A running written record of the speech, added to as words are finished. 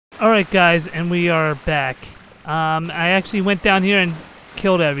Alright guys, and we are back. I actually went down here and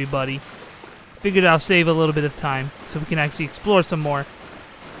killed everybody. Figured I'll save a little bit of time so we can actually explore some more.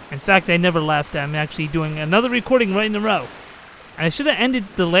 In fact, I never left. I'm actually doing another recording right in a row. And I should have ended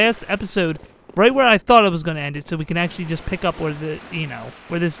the last episode right where I thought I was going to end it so we can actually just pick up where the,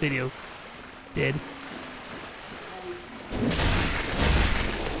 where this video did.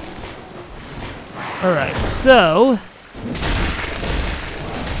 Alright, so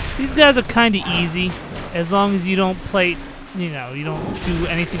these guys are kind of easy as long as you don't play, you don't do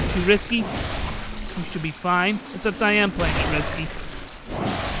anything too risky. You should be fine, except I am playing it risky.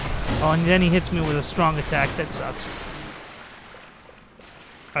 Oh, and then he hits me with a strong attack. That sucks.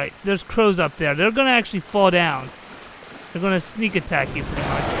 Alright, there's crows up there. They're going to actually fall down. They're going to sneak attack you pretty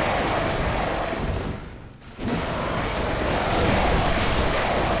much.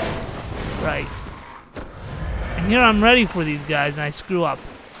 Right. And here I'm ready for these guys, and I screw up.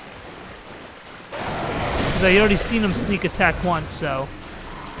 Because I already seen them sneak attack once, so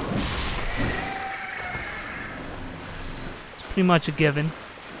it's pretty much a given.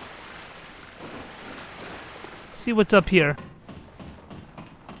 Let's see what's up here.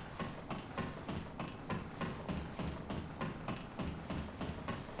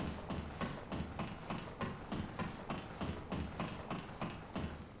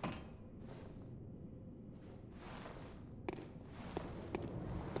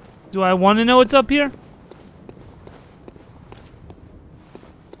 Do I want to know what's up here?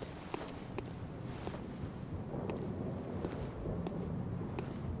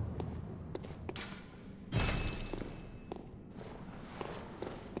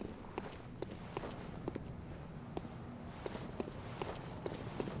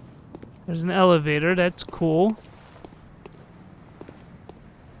 There's an elevator, that's cool.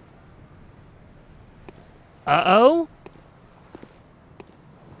 Uh-oh?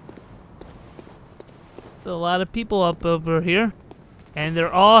 There's a lot of people up over here, and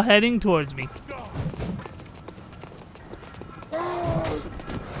they're all heading towards me.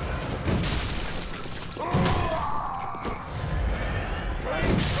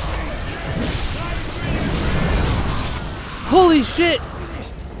 Holy shit!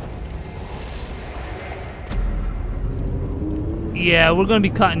 Yeah, we're gonna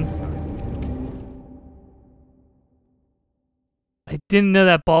be cutting. I didn't know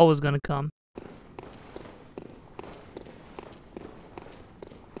that ball was gonna come.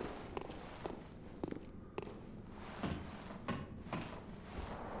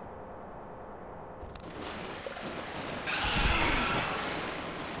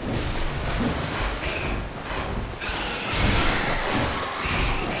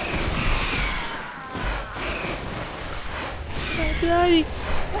 Daddy.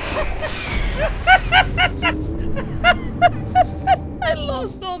 I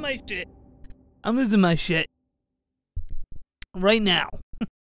lost all my shit. I'm losing my shit. Right now.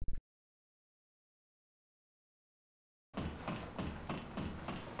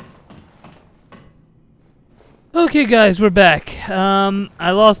 Okay guys, we're back.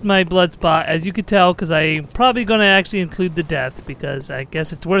 I lost my blood spot, as you could tell, because I'm probably going to actually include the death, because I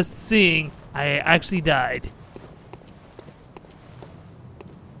guess it's worth seeing. I actually died.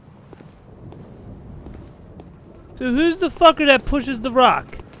 So who's the fucker that pushes the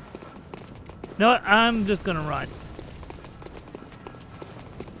rock? No, I'm just gonna run.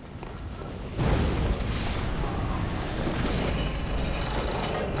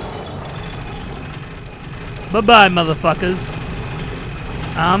 Bye-bye, motherfuckers.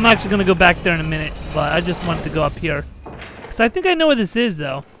 I'm actually gonna go back there in a minute, but I just wanted to go up here. Because I think I know where this is,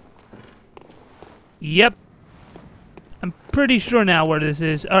 though. Yep. I'm pretty sure now where this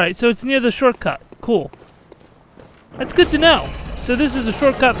is. Alright, so it's near the shortcut. Cool. That's good to know. So this is a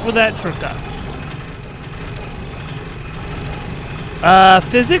shortcut for that shortcut.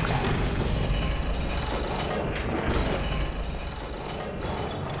 Physics?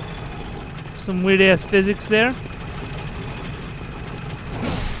 Some weird ass physics there.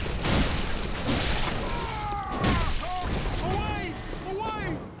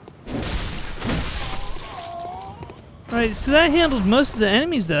 Alright, so that handled most of the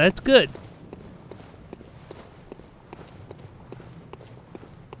enemies though, that's good.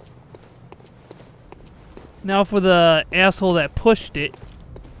 Now for the asshole that pushed it.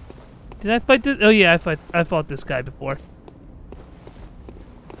 Did I fight this? Oh yeah, I fought this guy before.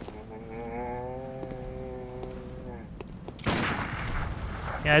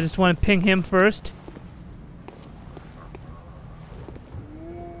 Yeah, I just want to ping him first.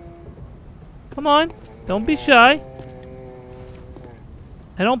 Come on, don't be shy.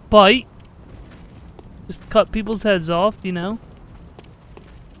 I don't bite. Just cut people's heads off, you know.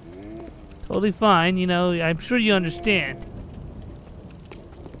 Totally fine, you know, I'm sure you understand.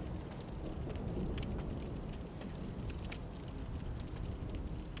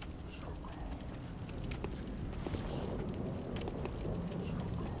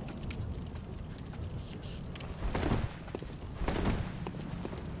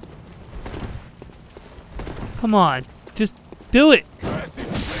 Come on, just do it.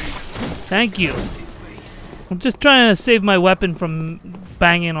 Thank you. I'm just trying to save my weapon from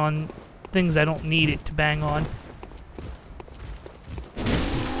banging on things I don't need it to bang on.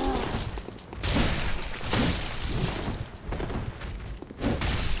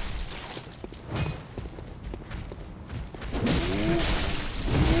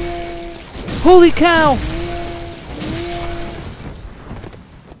 Holy cow!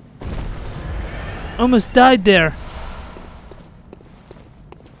 Almost died there.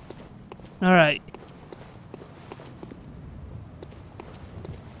 Alright.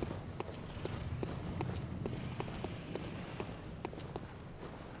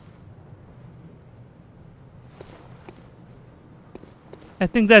 I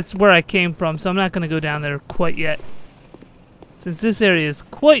think that's where I came from, so I'm not going to go down there quite yet. Since this area is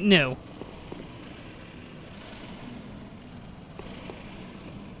quite new.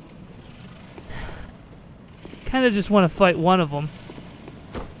 Kind of just want to fight one of them.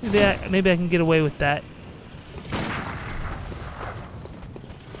 Maybe I can get away with that.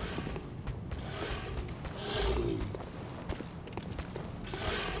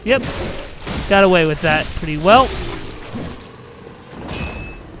 Yep. Got away with that pretty well.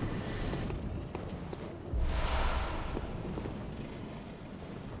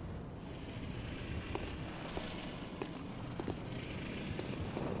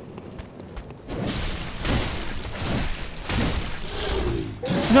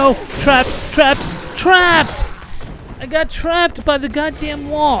 No! Trapped! Trapped! Trapped! I got trapped by the goddamn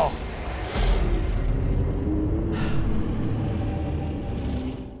wall!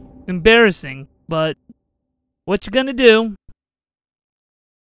 Embarrassing, but what you gonna do?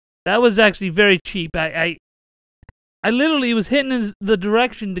 That was actually very cheap. I literally was hitting the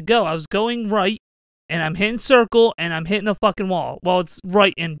direction to go. I was going right, and I'm hitting circle, and I'm hitting a fucking wall. Well, it's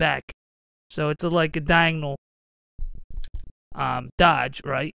right and back. So it's like a diagonal dodge,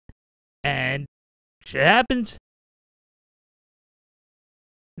 right? And shit happens.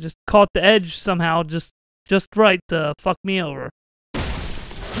 Just caught the edge somehow, just right to fuck me over.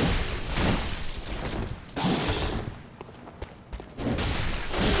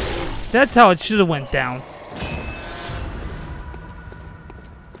 That's how it should have went down.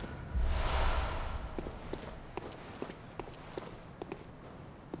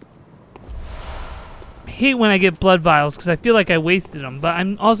 I hate when I get blood vials because I feel like I wasted them, but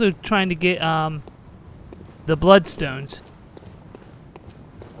I'm also trying to get the bloodstones.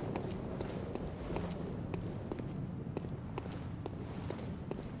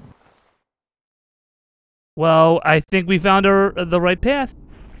 Well, I think we found the right path.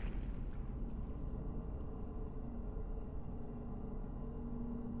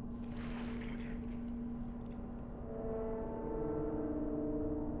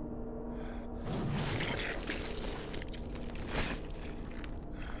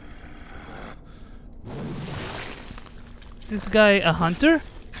 Is this guy a hunter?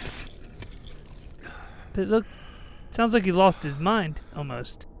 But look, sounds like he lost his mind,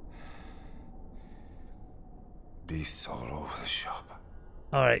 almost. Beasts all over the shop.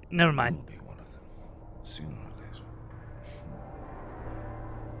 Alright, never mind. You'll be one of them, sooner or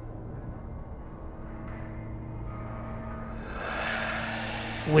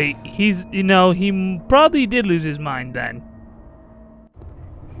later. Wait, he probably did lose his mind then.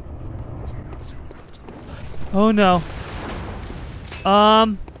 Oh no.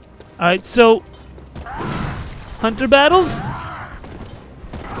 Alright, so hunter battles?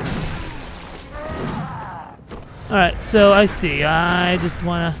 Alright, so I see. I just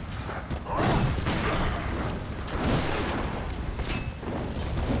wanna...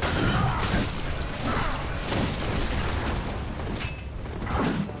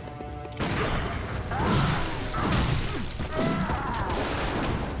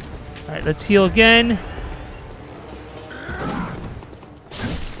 Alright, let's heal again.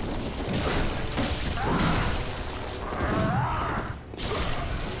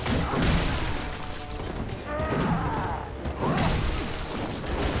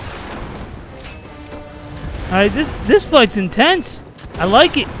 Alright, this fight's intense. I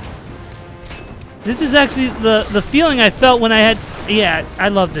like it. This is actually the feeling I felt when I had... Yeah, I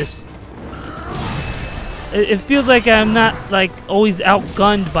love this. It feels like I'm not, like, always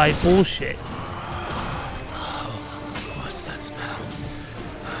outgunned by bullshit. What's that smell?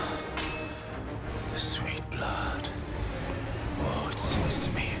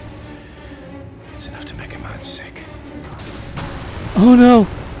 Oh no!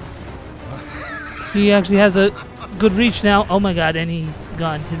 He actually has a good reach now. Oh my god, and his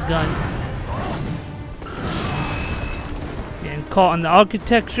gun. Getting caught on the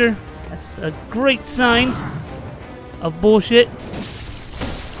architecture. That's a great sign of bullshit.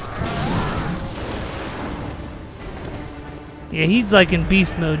 Yeah, he's like in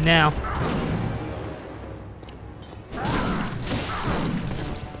beast mode now.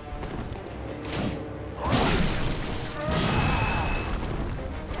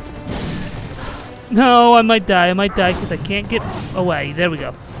 No, I might die because I can't get away. There we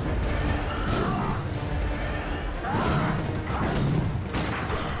go.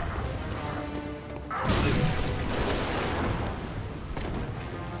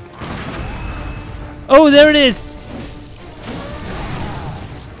 Oh, there it is!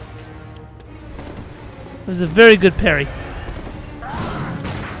 It was a very good parry.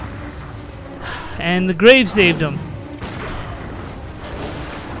 And the grave saved him.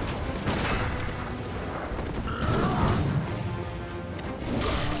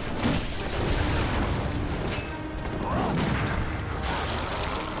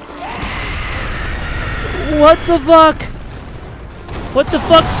 What the fuck? What the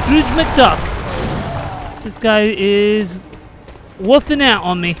fuck, Scrooge McDuck? This guy is woofing out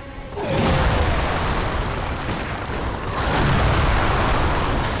on me.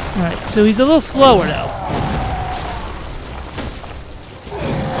 Alright, so he's a little slower though.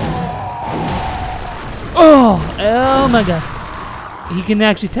 Oh my god. He can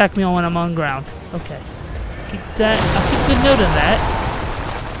actually attack me when I'm on ground. Okay. Keep that. I'll keep good note of that.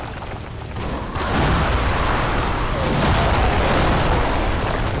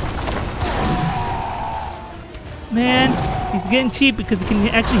 Man, he's getting cheap because he can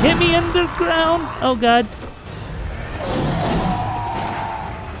actually hit me underground. Oh god.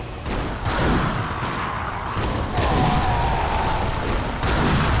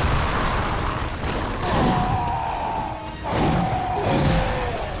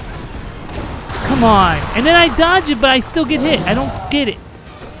 Come on. And then I dodge it, but I still get hit. I don't get it.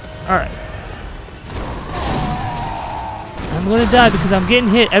 Alright. I'm gonna die because I'm getting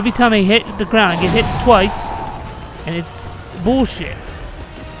hit. Every time I hit the ground, I get hit twice. And it's bullshit.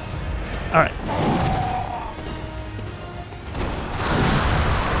 Alright.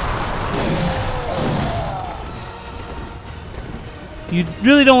 You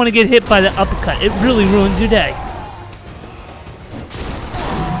really don't want to get hit by the uppercut. It really ruins your day.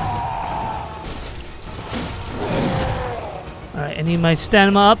 Alright, I need my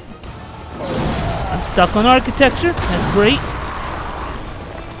stamina up. I'm stuck on architecture. That's great.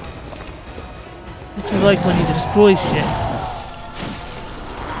 I like when he destroys shit.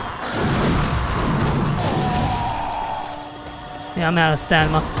 Yeah, I'm out of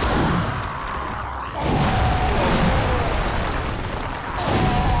stamina.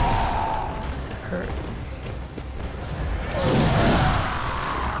 Hurt.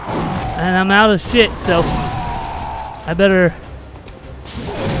 And I'm out of shit, so I better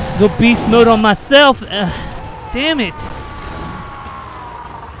go beast mode on myself. Damn it.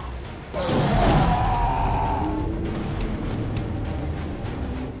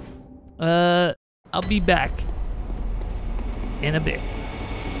 I'll be back in a bit.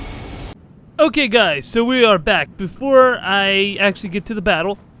 Okay guys, so we are back. Before I actually get to the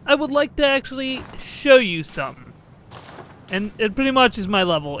battle, I would like to actually show you something. And it pretty much is my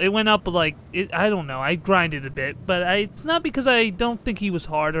level. It went up like, I don't know, I grinded a bit, but it's not because I don't think he was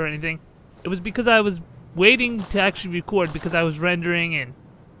hard or anything. It was because I was waiting to actually record because I was rendering and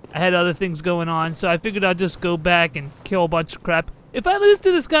I had other things going on, so I figured I'd just go back and kill a bunch of crap. If I lose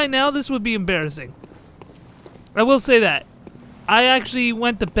to this guy now, this would be embarrassing. I will say that. I actually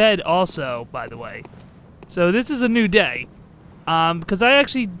went to bed also, by the way. So this is a new day. Because I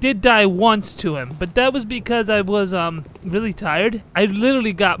actually did die once to him, but that was because I was, really tired. I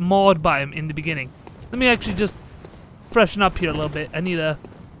literally got mauled by him in the beginning. Let me actually just freshen up here a little bit. I need to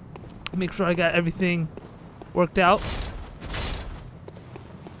make sure I got everything worked out.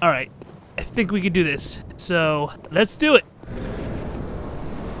 Alright. I think we can do this. So, let's do it.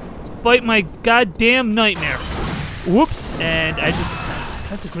 Fight my goddamn nightmare. Whoops, and I just...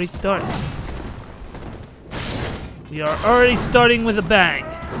 That's a great start. We are already starting with a bang.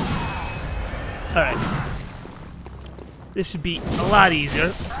 Alright. This should be a lot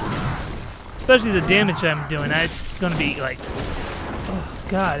easier. Especially the damage I'm doing. It's gonna be like... Oh,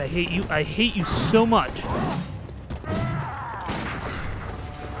 God, I hate you. I hate you so much.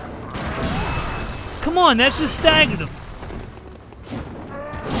 Come on, that's just staggered him.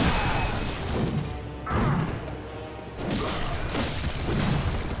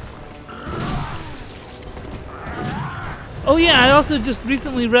 Oh yeah, I also just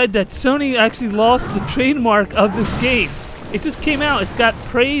recently read that Sony actually lost the trademark of this game. It just came out, it got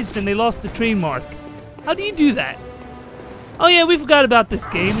praised, and they lost the trademark. How do you do that? Oh yeah, we forgot about this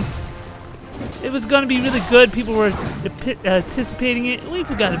game. It was going to be really good. People were anticipating it. We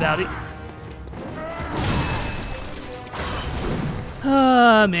forgot about it.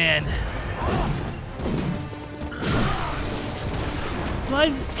 Ah, man.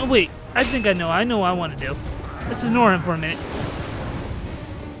 Oh wait, I think I know what I want to do. Let's ignore him for a minute.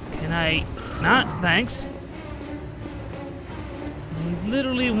 Can I not? Thanks. I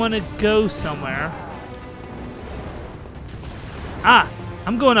literally want to go somewhere. Ah,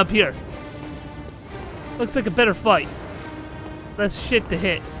 I'm going up here. Looks like a better fight. Less shit to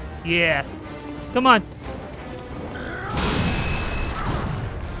hit. Yeah. Come on.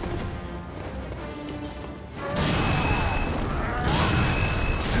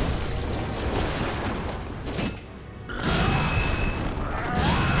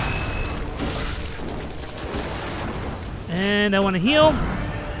 And I want to heal.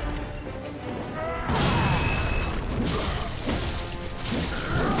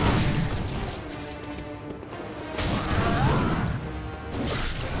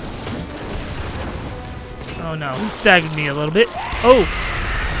 Oh no, he staggered me a little bit. Oh!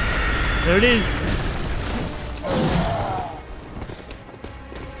 There it is.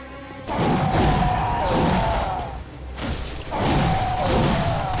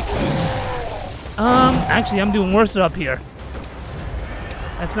 Actually, I'm doing worse up here.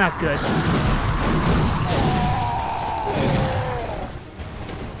 That's not good.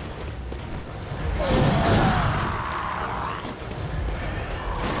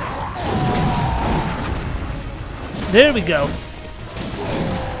 There we go.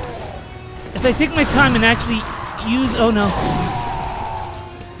 If I take my time and actually use... Oh no.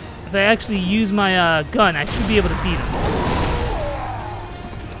 If I actually use my gun, I should be able to beat him.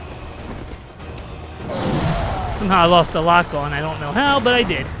 Somehow I lost the lock on. I don't know how, but I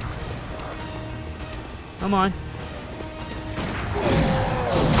did. Come on.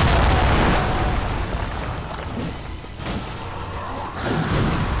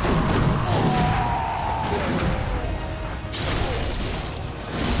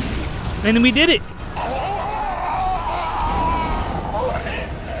 And we did it.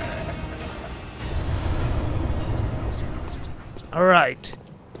 All right.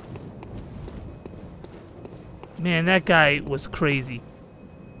 Man, that guy was crazy.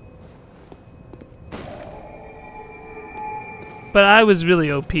 But I was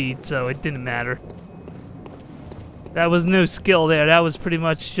really OP'd, so it didn't matter. That was no skill there. That was pretty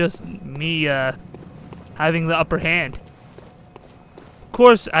much just me having the upper hand. Of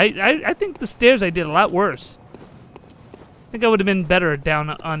course, I think the stairs I did a lot worse. I think I would have been better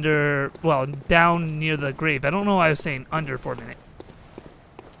down under, well, down near the grave. I don't know why I was saying under for a minute.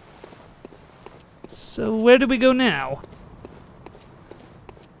 So where do we go now?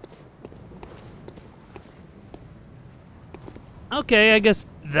 Okay, I guess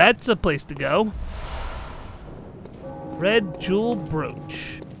that's a place to go. Red jewel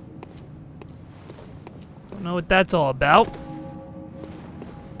brooch. Don't know what that's all about.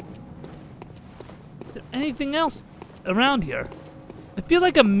 Is there anything else around here? I feel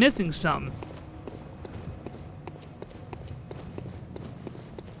like I'm missing something.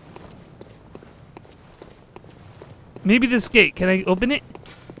 Maybe this gate. Can I open it?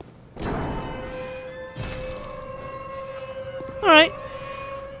 Alright.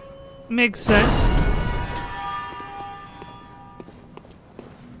 Makes sense.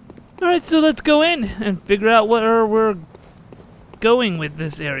 Alright, so let's go in and figure out where we're going with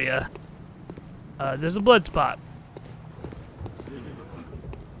this area. There's a blood spot.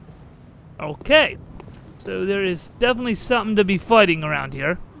 Okay. So there is definitely something to be fighting around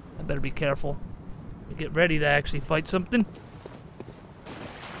here. I better be careful. Get ready to actually fight something.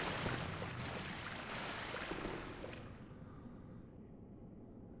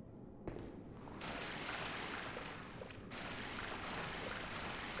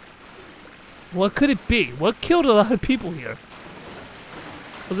 What could it be? What killed a lot of people here?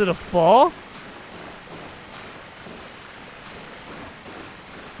 Was it a fall?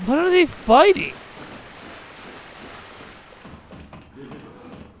 What are they fighting?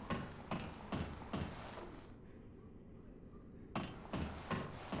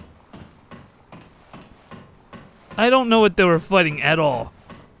 I don't know what they were fighting at all.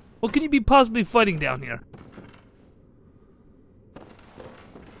 What could you be possibly fighting down here?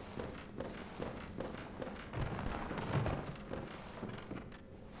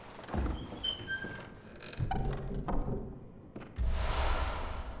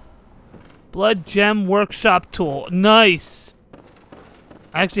 Blood gem workshop tool. Nice.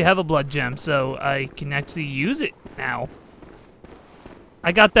 I actually have a blood gem, so I can actually use it now.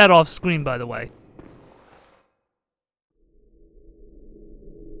 I got that off screen, by the way.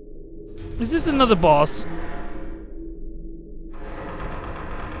 Is this another boss?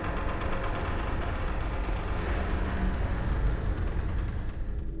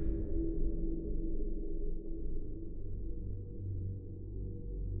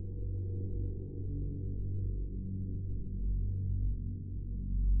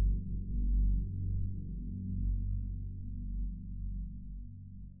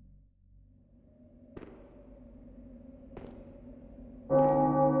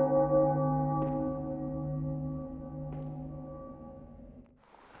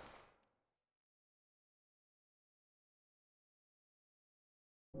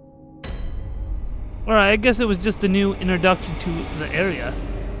 Alright, I guess it was just a new introduction to the area.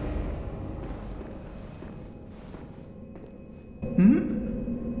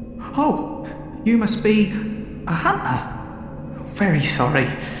 Hmm? Oh, you must be a hunter. Very sorry.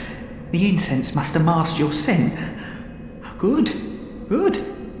 The incense must have masked your scent. Good, good.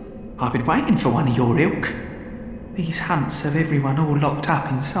 I've been waiting for one of your ilk. These hunts have everyone all locked up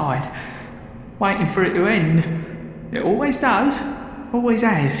inside, waiting for it to end. It always does. Always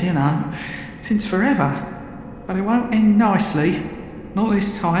has, you know. Since forever. But it won't end nicely. Not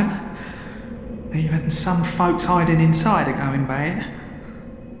this time. Even some folks hiding inside are going bad.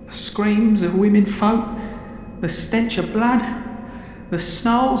 The screams of women folk, the stench of blood, the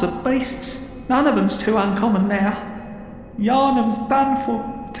snarls of beasts, none of them's too uncommon now. Yarnum's done for,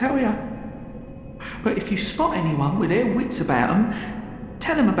 I tell ya. But if you spot anyone with their wits about them,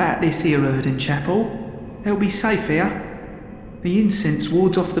 tell them about this here Erden chapel. They'll be safe here. The incense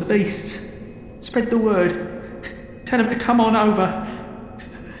wards off the beasts. Spread the word. Tell them to come on over.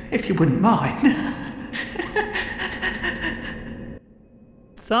 If you wouldn't mind.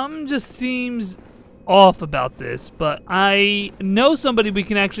 Something just seems off about this, but I know somebody we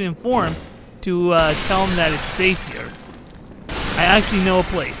can actually inform to tell them that it's safe here. I actually know a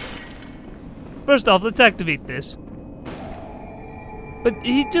place. First off, let's activate this. But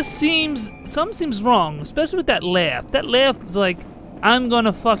he just seems... something seems wrong, especially with that laugh. That laugh is like, I'm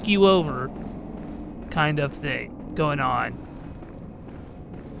gonna fuck you over kind of thing going on.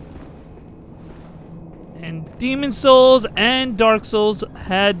 And Demon Souls and Dark Souls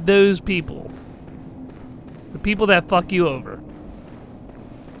had those people. The people that fuck you over.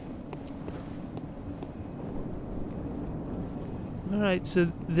 Alright,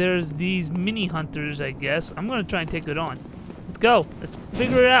 so there's these mini hunters, I guess. I'm gonna try and take it on. Let's go. Let's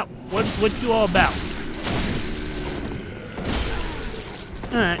figure it out. What you all about?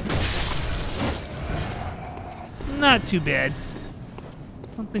 Alright. Not too bad.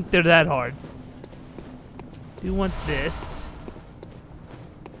 I don't think they're that hard. Do want this.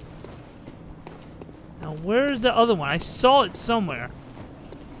 Now, where's the other one? I saw it somewhere.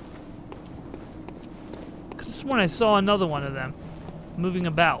 Could have sworn I saw another one of them moving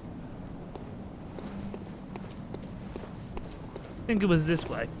about. I think it was this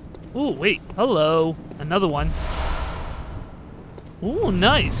way. Ooh, wait. Hello. Another one. Ooh,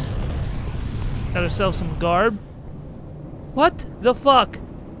 nice. Got ourselves some garb. What the fuck?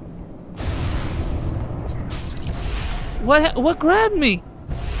 What grabbed me?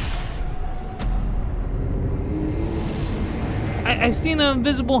 I seen an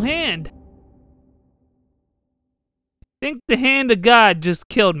invisible hand. I think the hand of God just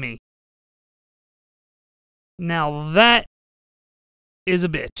killed me. Now that is a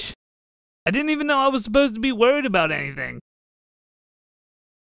bitch. I didn't even know I was supposed to be worried about anything.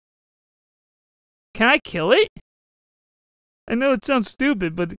 Can I kill it? I know it sounds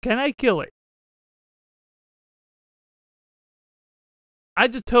stupid, but can I kill it? I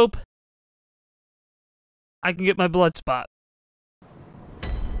just hope I can get my blood spot.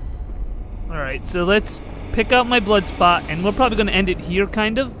 Alright, so let's pick out my blood spot, and we're probably going to end it here,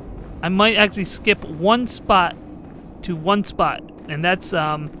 kind of. I might actually skip one spot to one spot, and that's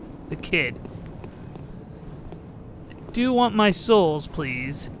the kid. I do want my souls,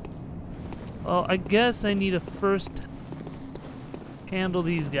 please. Well, I guess I need to first handle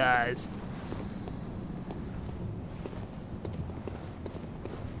these guys.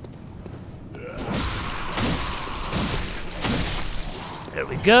 There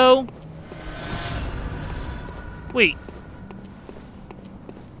we go. Wait.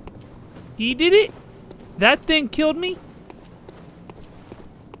 He did it? That thing killed me? You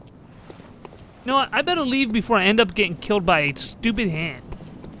know what? I better leave before I end up getting killed by a stupid hand.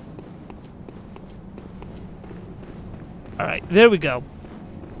 Alright, there we go.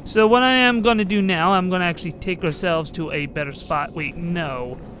 So what I am going to do now, I'm going to actually take ourselves to a better spot. Wait,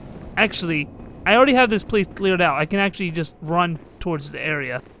 no. Actually, I already have this place cleared out. I can actually just run towards the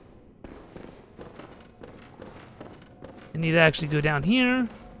area. I need to actually go down here.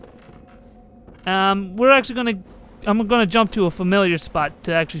 I'm gonna jump to a familiar spot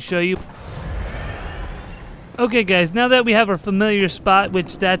to actually show you. Okay guys, now that we have our familiar spot,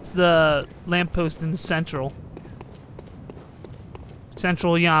 which that's the lamppost in the central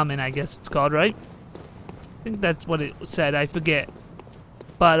Yamen, I guess it's called, right? I think that's what it said, I forget.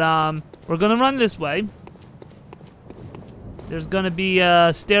 But we're gonna run this way. There's gonna be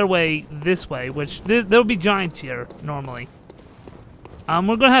a stairway this way, which there'll be giants here normally.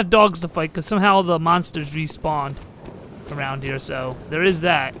 We're gonna have dogs to fight because somehow the monsters respawned around here, so there is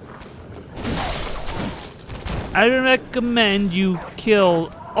that. I recommend you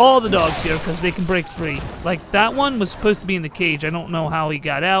kill all the dogs here because they can break free. Like that one was supposed to be in the cage. I don't know how he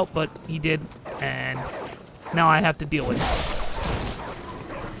got out, but he did, and now I have to deal with it.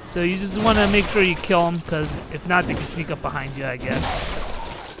 So you just want to make sure you kill them because if not, they can sneak up behind you, I guess.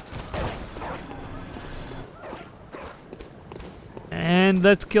 And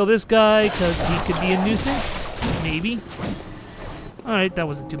let's kill this guy, because he could be a nuisance. Maybe. Alright, that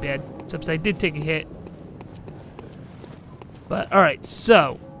wasn't too bad. Except I did take a hit. But, alright,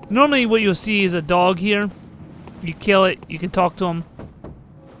 so. Normally what you'll see is a dog here. You kill it, you can talk to him.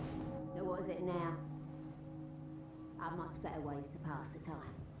 So what is it now? Are much better ways to pass the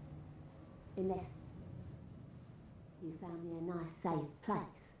time. Unless you found me a nice safe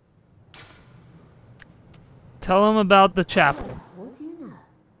place. Tell him about the chapel. What do you know?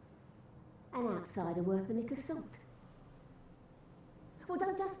 An outsider worth a lick of salt. Well,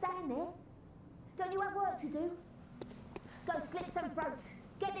 don't just stand there. Don't you have work to do? Go slit some throats.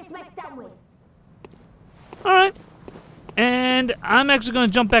 Get this mess done with. Alright. And I'm actually going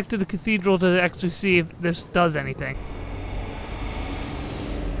to jump back to the cathedral to actually see if this does anything.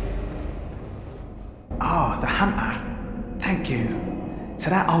 Ah, the hunter. Thank you. So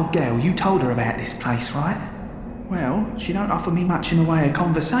that old girl, you told her about this place, right? Well, she don't offer me much in the way of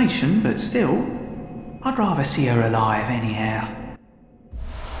conversation, but still, I'd rather see her alive anyhow.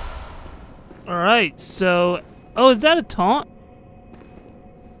 Alright, so... Oh, is that a taunt?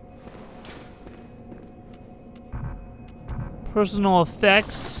 Personal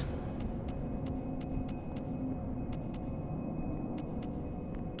effects.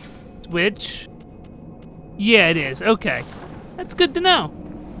 Switch. Yeah, it is. Okay. That's good to know.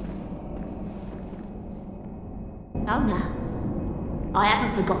 Oh no, I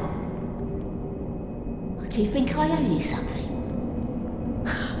haven't forgotten. Do you think I owe you something?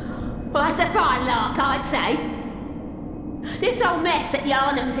 Well, that's a fine lark, I'd say. This whole mess that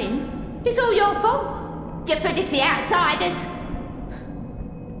Yarnum's in, it's all your fault. Stupidity outsiders.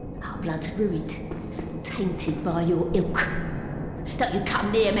 Our blood's ruined, tainted by your ilk. Don't you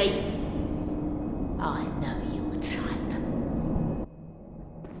come near me. I know your type.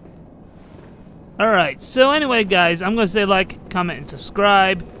 Alright, so anyway guys, I'm going to say like, comment, and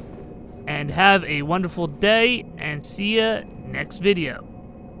subscribe. And have a wonderful day, and see ya next video.